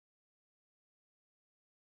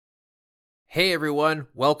Hey everyone,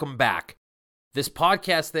 welcome back. This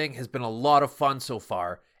podcast thing has been a lot of fun so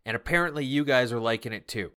far, and apparently you guys are liking it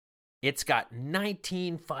too. It's got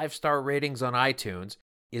 19 5-star ratings on iTunes,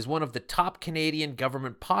 is one of the top Canadian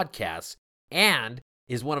government podcasts, and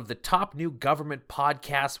is one of the top new government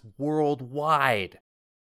podcasts worldwide.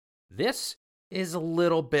 This is a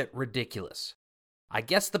little bit ridiculous. I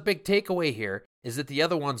guess the big takeaway here is that the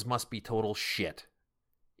other ones must be total shit.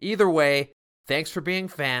 Either way, thanks for being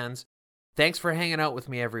fans. Thanks for hanging out with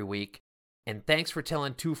me every week, and thanks for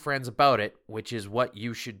telling 2 friends about it, which is what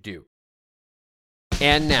you should do.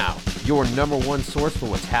 And now, your number one source for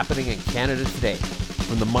what's happening in Canada today.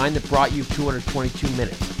 From the mind that brought you 222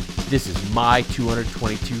 minutes, this is my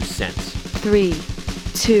 222 cents. 3,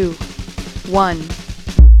 2, 1.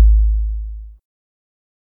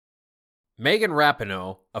 Megan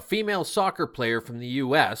Rapinoe, a female soccer player from the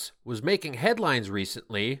US, was making headlines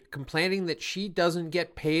recently complaining that she doesn't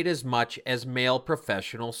get paid as much as male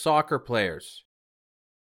professional soccer players.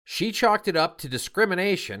 She chalked it up to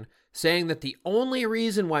discrimination, saying that the only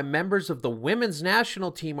reason why members of the women's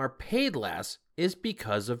national team are paid less is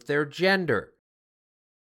because of their gender.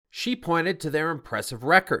 She pointed to their impressive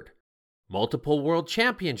record, multiple world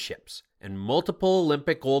championships, and multiple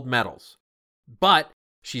Olympic gold medals. But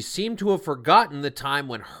she seemed to have forgotten the time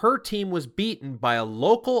when her team was beaten by a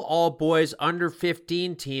local all-boys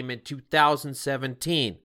under-15 team in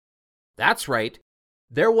 2017. That's right,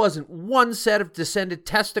 there wasn't one set of descended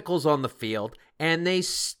testicles on the field, and they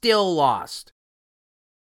still lost.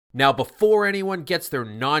 Now, before anyone gets their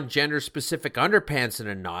non-gender specific underpants in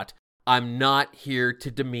a knot, I'm not here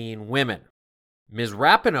to demean women. Ms.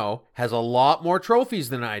 Rapinoe has a lot more trophies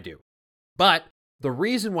than I do, but the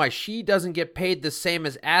reason why she doesn't get paid the same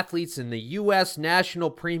as athletes in the U.S.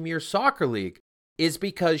 National Premier Soccer League is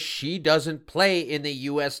because she doesn't play in the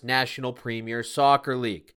U.S. National Premier Soccer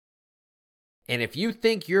League. And if you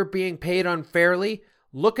think you're being paid unfairly,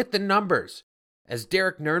 look at the numbers. As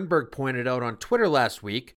Derek Nurnberg pointed out on Twitter last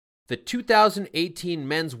week, the 2018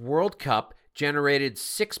 Men's World Cup generated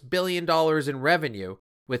 $6 billion in revenue,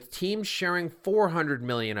 with teams sharing $400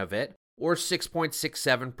 million of it, or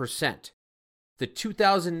 6.67%. The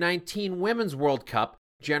 2019 Women's World Cup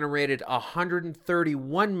generated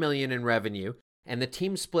 $131 million in revenue, and the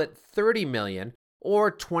team split $30 million,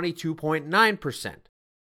 or 22.9%.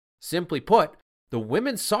 Simply put, the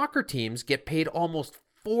women's soccer teams get paid almost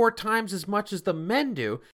 4 times as much as the men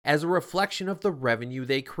do as a reflection of the revenue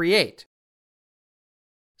they create.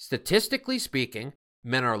 Statistically speaking,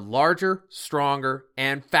 men are larger, stronger,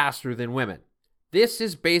 and faster than women. This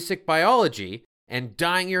is basic biology, and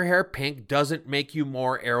dyeing your hair pink doesn't make you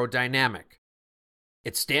more aerodynamic.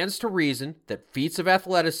 It stands to reason that feats of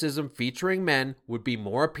athleticism featuring men would be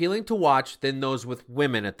more appealing to watch than those with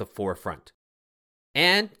women at the forefront.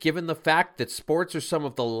 And given the fact that sports are some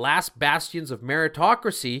of the last bastions of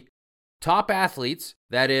meritocracy, top athletes,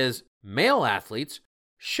 that is, male athletes,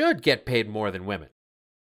 should get paid more than women.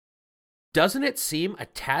 Doesn't it seem a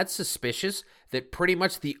tad suspicious that pretty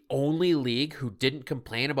much the only league who didn't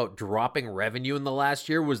complain about dropping revenue in the last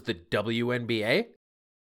year was the WNBA?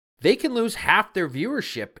 They can lose half their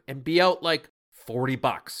viewership and be out like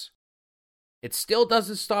 $40. It still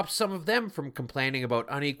doesn't stop some of them from complaining about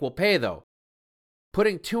unequal pay though.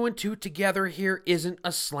 Putting 2 and 2 together here isn't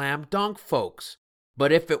a slam dunk, folks.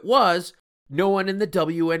 But if it was, no one in the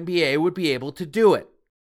WNBA would be able to do it.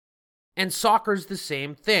 And soccer's the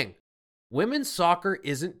same thing. Women's soccer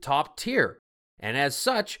isn't top tier, and as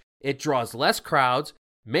such, it draws less crowds,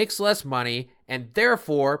 makes less money, and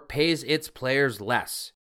therefore pays its players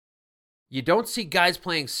less. You don't see guys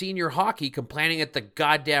playing senior hockey complaining at the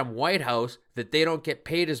goddamn White House that they don't get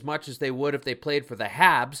paid as much as they would if they played for the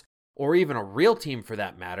Habs, or even a real team for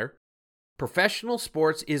that matter. Professional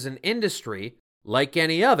sports is an industry, like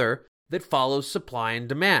any other, that follows supply and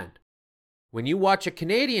demand. When you watch a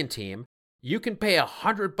Canadian team, you can pay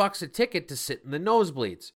 $100 a ticket to sit in the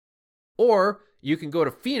nosebleeds. Or you can go to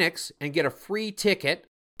Phoenix and get a free ticket,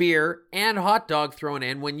 beer, and hot dog thrown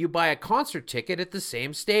in when you buy a concert ticket at the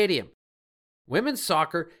same stadium. Women's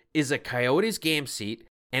soccer is a Coyotes game seat,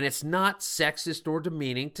 and it's not sexist or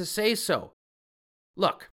demeaning to say so.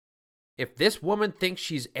 Look, if this woman thinks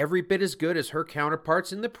she's every bit as good as her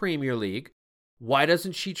counterparts in the Premier League, why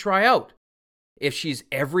doesn't she try out? If she's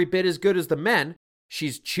every bit as good as the men,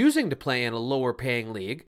 she's choosing to play in a lower paying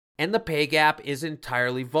league, and the pay gap is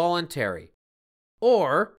entirely voluntary.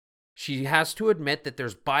 Or she has to admit that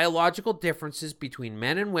there's biological differences between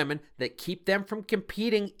men and women that keep them from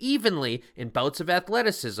competing evenly in bouts of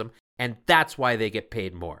athleticism, and that's why they get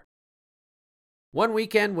paid more. One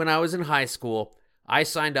weekend when I was in high school, I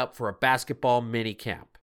signed up for a basketball mini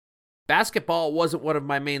camp. Basketball wasn't one of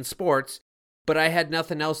my main sports, but I had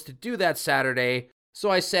nothing else to do that Saturday, so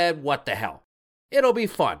I said, what the hell? It'll be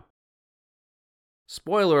fun.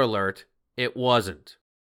 Spoiler alert, it wasn't.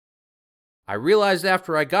 I realized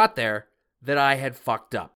after I got there that I had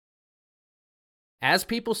fucked up. As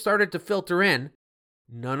people started to filter in,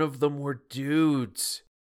 none of them were dudes.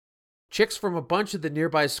 Chicks from a bunch of the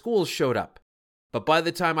nearby schools showed up, but by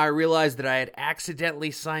the time I realized that I had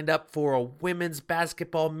accidentally signed up for a women's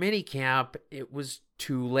basketball minicamp, it was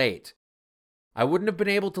too late. I wouldn't have been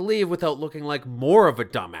able to leave without looking like more of a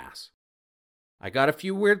dumbass. I got a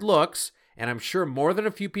few weird looks, and I'm sure more than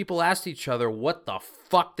a few people asked each other what the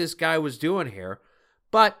fuck this guy was doing here,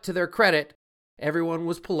 but to their credit, everyone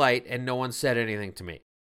was polite and no one said anything to me.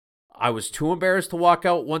 I was too embarrassed to walk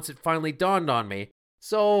out once it finally dawned on me,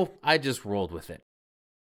 so I just rolled with it.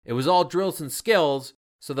 It was all drills and skills,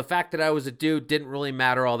 so the fact that I was a dude didn't really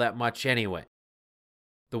matter all that much anyway.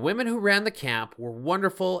 The women who ran the camp were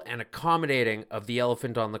wonderful and accommodating of the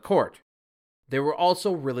elephant on the court. They were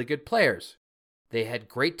also really good players. They had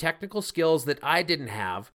great technical skills that I didn't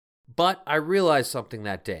have, but I realized something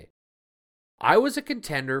that day. I was a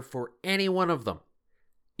contender for any one of them.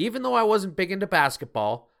 Even though I wasn't big into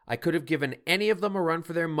basketball, I could have given any of them a run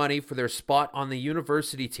for their money for their spot on the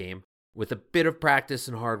university team with a bit of practice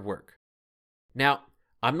and hard work. Now,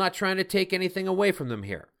 I'm not trying to take anything away from them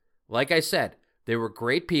here. Like I said, they were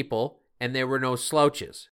great people and they were no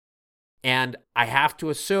slouches. And I have to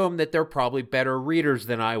assume that they're probably better readers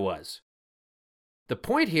than I was. The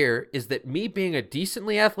point here is that me being a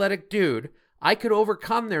decently athletic dude, I could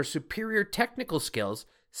overcome their superior technical skills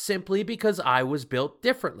simply because I was built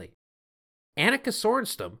differently. Annika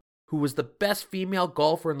Sorenstam, who was the best female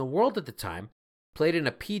golfer in the world at the time, played in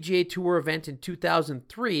a PGA Tour event in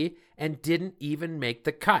 2003 and didn't even make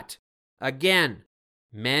the cut. Again,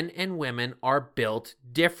 men and women are built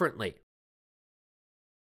differently.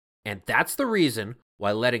 And that's the reason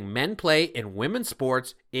why letting men play in women's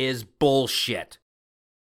sports is bullshit.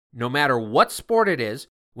 No matter what sport it is,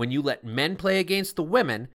 when you let men play against the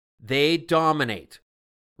women, they dominate.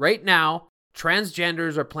 Right now,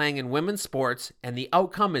 transgenders are playing in women's sports, and the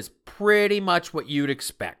outcome is pretty much what you'd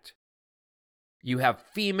expect. You have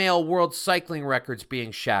female world cycling records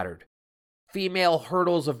being shattered, female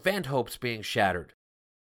hurdles event hopes being shattered,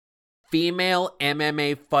 female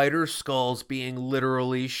MMA fighter skulls being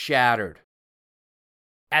literally shattered.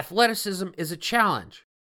 Athleticism is a challenge,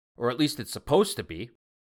 or at least it's supposed to be.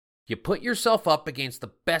 You put yourself up against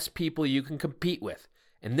the best people you can compete with,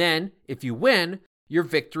 and then, if you win, your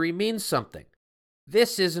victory means something.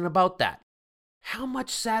 This isn't about that. How much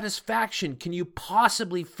satisfaction can you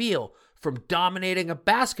possibly feel from dominating a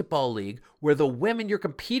basketball league where the women you're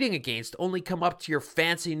competing against only come up to your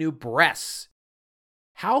fancy new breasts?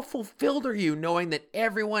 How fulfilled are you knowing that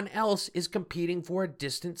everyone else is competing for a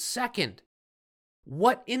distant second?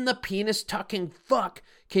 What in the penis-tucking fuck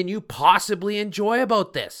can you possibly enjoy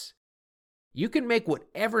about this? You can make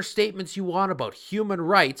whatever statements you want about human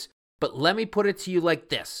rights, but let me put it to you like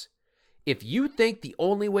this. If you think the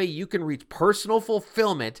only way you can reach personal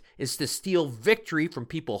fulfillment is to steal victory from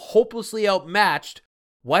people hopelessly outmatched,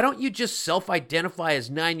 why don't you just self-identify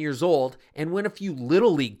as 9 years old and win a few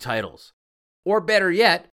Little League titles? Or better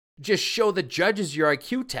yet, just show the judges your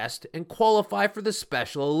IQ test and qualify for the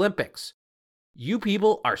Special Olympics. You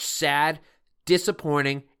people are sad,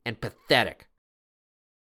 disappointing, and pathetic.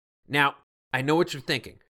 Now, I know what you're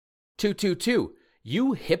thinking. 222,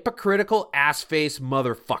 you hypocritical ass-face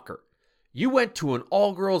motherfucker. You went to an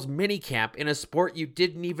all-girls minicamp in a sport you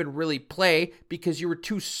didn't even really play because you were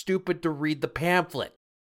too stupid to read the pamphlet.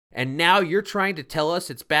 And now you're trying to tell us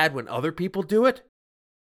it's bad when other people do it?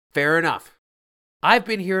 Fair enough. I've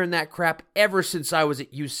been hearing that crap ever since I was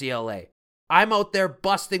at UCLA. I'm out there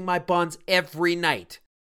busting my buns every night.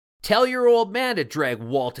 Tell your old man to drag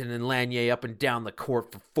Walton and Lanier up and down the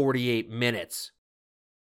court for 48 minutes.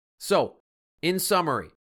 So, in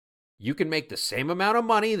summary, you can make the same amount of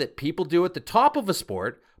money that people do at the top of a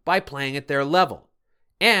sport by playing at their level.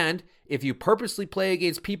 And if you purposely play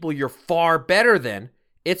against people you're far better than,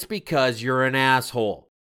 it's because you're an asshole.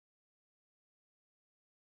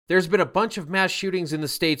 There's been a bunch of mass shootings in the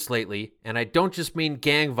States lately, and I don't just mean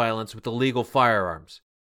gang violence with illegal firearms.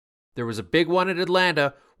 There was a big one in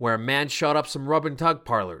Atlanta where a man shot up some rub and tug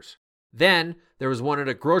parlors. Then there was one at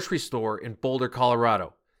a grocery store in Boulder,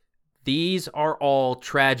 Colorado. These are all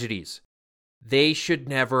tragedies. They should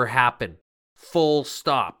never happen. Full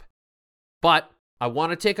stop. But I want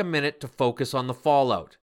to take a minute to focus on the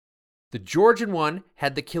fallout. The Georgian one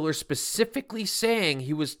had the killer specifically saying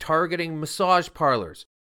he was targeting massage parlors.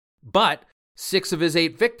 But 6 of his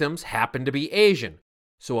 8 victims happened to be Asian.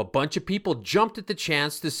 So a bunch of people jumped at the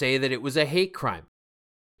chance to say that it was a hate crime.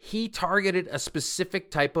 He targeted a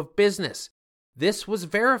specific type of business. This was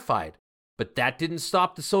verified, but that didn't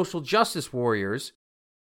stop the social justice warriors.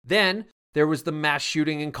 Then there was the mass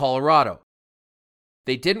shooting in Colorado.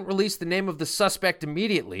 They didn't release the name of the suspect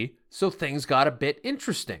immediately, so things got a bit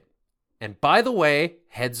interesting. And by the way,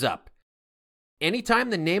 heads up.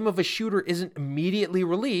 Anytime the name of a shooter isn't immediately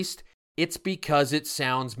released, it's because it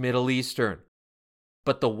sounds Middle Eastern.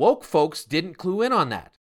 But the woke folks didn't clue in on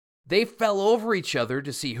that. They fell over each other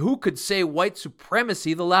to see who could say white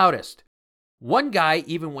supremacy the loudest. One guy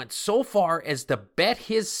even went so far as to bet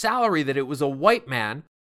his salary that it was a white man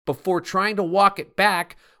before trying to walk it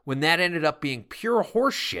back when that ended up being pure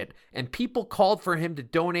horse shit and people called for him to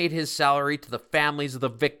donate his salary to the families of the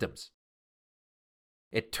victims.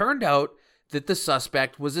 It turned out that the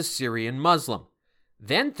suspect was a Syrian Muslim.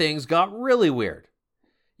 Then things got really weird.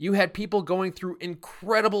 You had people going through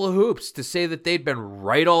incredible hoops to say that they'd been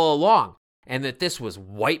right all along and that this was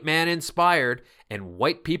white man inspired and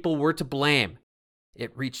white people were to blame.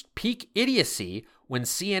 It reached peak idiocy when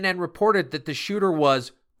CNN reported that the shooter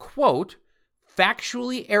was, quote,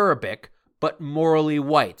 factually Arabic but morally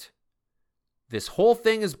white. This whole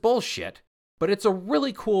thing is bullshit, but it's a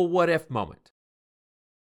really cool what-if moment.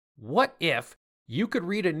 What if you could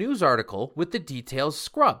read a news article with the details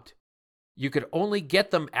scrubbed? You could only get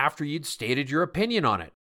them after you'd stated your opinion on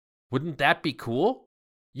it. Wouldn't that be cool?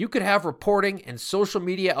 You could have reporting and social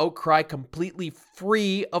media outcry completely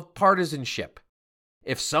free of partisanship.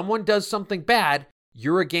 If someone does something bad,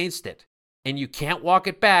 you're against it, and you can't walk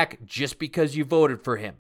it back just because you voted for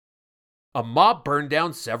him. A mob burned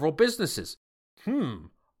down several businesses.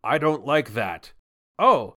 I don't like that.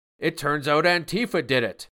 Oh, it turns out Antifa did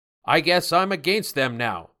it. I guess I'm against them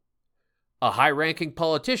now. A high-ranking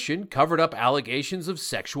politician covered up allegations of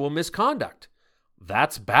sexual misconduct.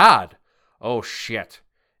 That's bad. Oh shit.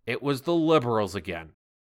 It was the liberals again.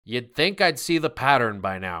 You'd think I'd see the pattern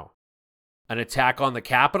by now. An attack on the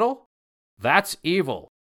Capitol? That's evil.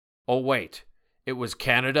 Oh wait, it was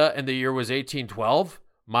Canada and the year was 1812?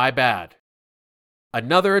 My bad.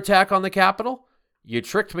 Another attack on the Capitol? You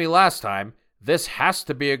tricked me last time. This has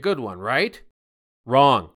to be a good one, right?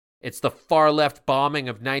 Wrong. It's the far-left bombing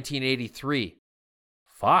of 1983.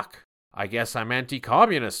 Fuck, I guess I'm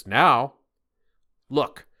anti-communist now.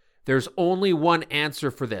 Look, there's only one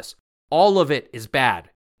answer for this. All of it is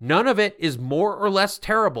bad. None of it is more or less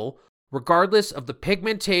terrible, regardless of the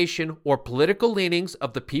pigmentation or political leanings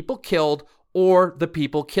of the people killed or the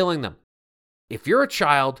people killing them. If you're a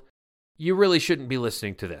child, you really shouldn't be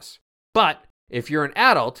listening to this. But if you're an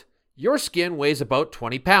adult, your skin weighs about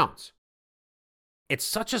 20 pounds. It's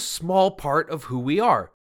such a small part of who we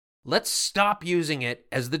are. Let's stop using it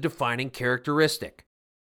as the defining characteristic.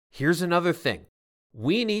 Here's another thing.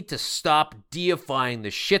 We need to stop deifying the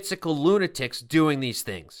shitsical lunatics doing these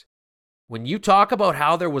things. When you talk about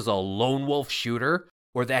how there was a lone wolf shooter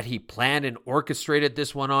or that he planned and orchestrated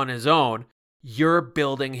this one on his own, you're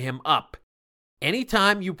building him up.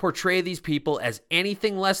 Anytime you portray these people as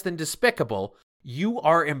anything less than despicable, you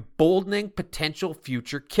are emboldening potential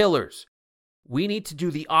future killers. We need to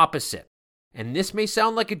do the opposite. And this may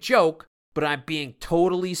sound like a joke, but I'm being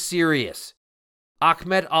totally serious.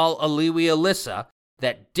 Ahmed al-Aliwi Alissa,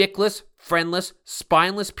 that dickless, friendless,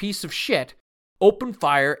 spineless piece of shit, opened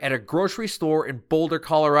fire at a grocery store in Boulder,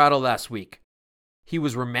 Colorado last week. He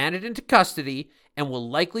was remanded into custody and will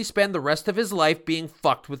likely spend the rest of his life being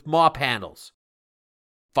fucked with mop handles.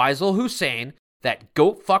 Faisal Hussein, that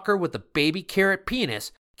goat fucker with the baby carrot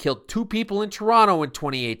penis, killed 2 people in Toronto in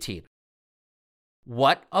 2018.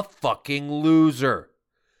 What a fucking loser.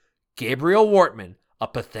 Gabriel Wortman, a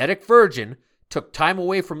pathetic virgin, took time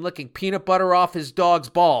away from licking peanut butter off his dog's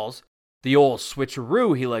balls, the old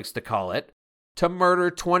switcheroo he likes to call it, to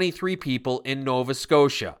murder 23 people in Nova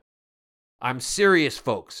Scotia. I'm serious,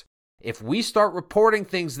 folks. If we start reporting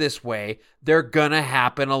things this way, they're gonna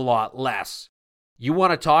happen a lot less. You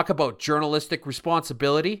want to talk about journalistic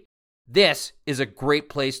responsibility? This is a great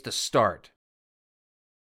place to start.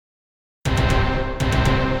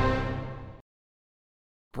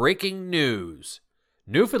 Breaking news.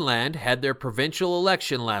 Newfoundland had their provincial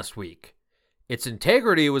election last week. Its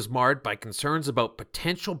integrity was marred by concerns about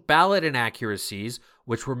potential ballot inaccuracies,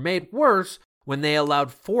 which were made worse when they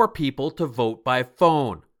allowed 4 people to vote by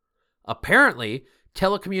phone. Apparently,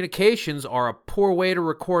 telecommunications are a poor way to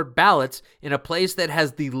record ballots in a place that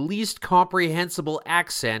has the least comprehensible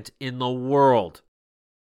accent in the world.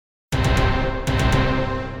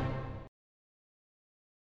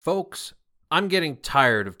 Folks, I'm getting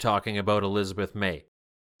tired of talking about Elizabeth May.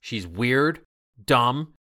 She's weird,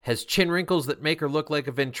 dumb, has chin wrinkles that make her look like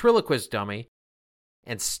a ventriloquist dummy,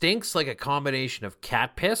 and stinks like a combination of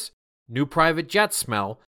cat piss, new private jet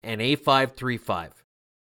smell, and A535.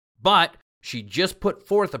 But she just put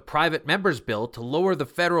forth a private member's bill to lower the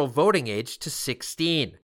federal voting age to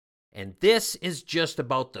 16. And this is just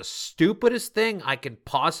about the stupidest thing I could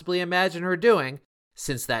possibly imagine her doing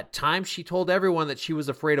since that time she told everyone that she was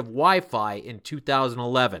afraid of Wi-Fi in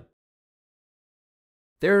 2011.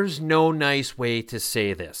 There's no nice way to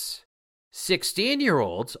say this.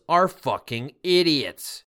 16-year-olds are fucking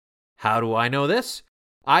idiots. How do I know this?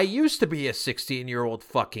 I used to be a 16-year-old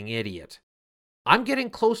fucking idiot. I'm getting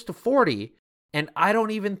close to 40, and I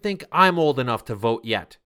don't even think I'm old enough to vote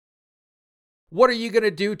yet. What are you going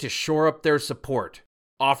to do to shore up their support?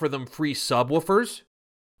 Offer them free subwoofers?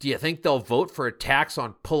 Do you think they'll vote for a tax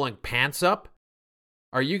on pulling pants up?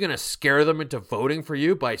 Are you going to scare them into voting for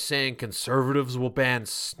you by saying conservatives will ban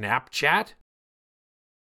Snapchat?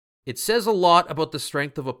 It says a lot about the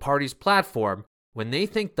strength of a party's platform when they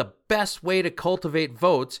think the best way to cultivate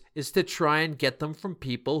votes is to try and get them from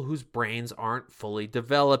people whose brains aren't fully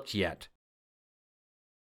developed yet.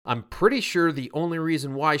 I'm pretty sure the only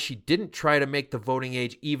reason why she didn't try to make the voting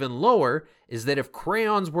age even lower is that if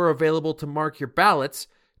crayons were available to mark your ballots,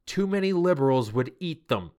 too many liberals would eat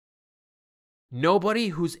them. Nobody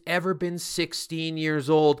who's ever been 16 years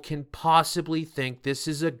old can possibly think this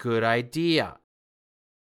is a good idea.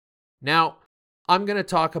 Now, I'm going to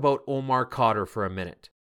talk about Omar Khadr for a minute,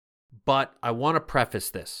 but I want to preface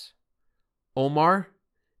this. Omar,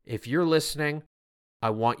 if you're listening, I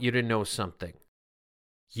want you to know something.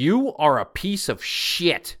 You are a piece of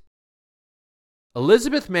shit.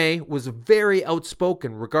 Elizabeth May was very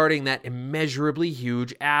outspoken regarding that immeasurably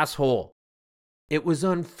huge asshole. It was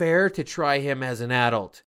unfair to try him as an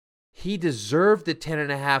adult. He deserved the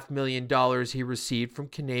 $10.5 million he received from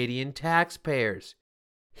Canadian taxpayers.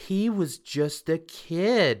 He was just a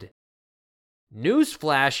kid.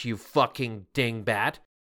 Newsflash, you fucking dingbat.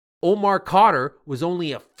 Omar Khadr was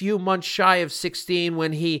only a few months shy of 16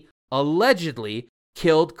 when he allegedly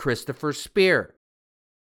killed Christopher Speer.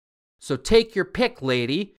 So take your pick,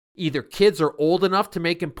 lady. Either kids are old enough to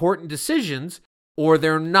make important decisions, or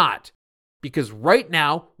they're not. Because right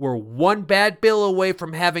now, we're one bad bill away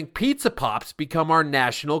from having Pizza Pops become our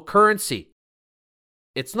national currency.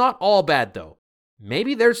 It's not all bad, though.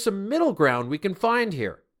 Maybe there's some middle ground we can find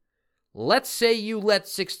here. Let's say you let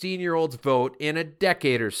 16-year-olds vote in a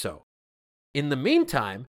decade or so. In the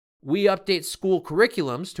meantime, we update school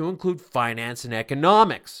curriculums to include finance and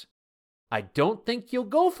economics. I don't think you'll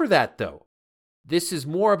go for that, though. This is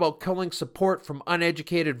more about culling support from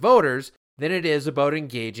uneducated voters than it is about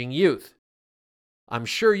engaging youth. I'm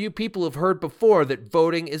sure you people have heard before that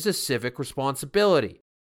voting is a civic responsibility.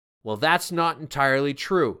 Well, that's not entirely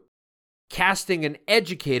true. Casting an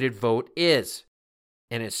educated vote is.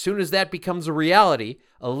 And as soon as that becomes a reality,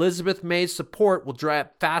 Elizabeth May's support will dry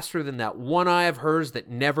up faster than that one eye of hers that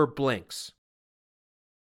never blinks.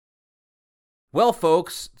 Well,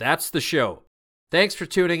 folks, that's the show. Thanks for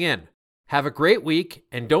tuning in. Have a great week,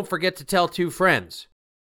 and don't forget to tell 2 friends.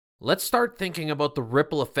 Let's start thinking about the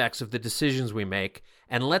ripple effects of the decisions we make,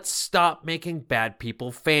 and let's stop making bad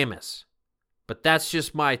people famous. But that's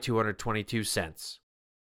just my 222 cents.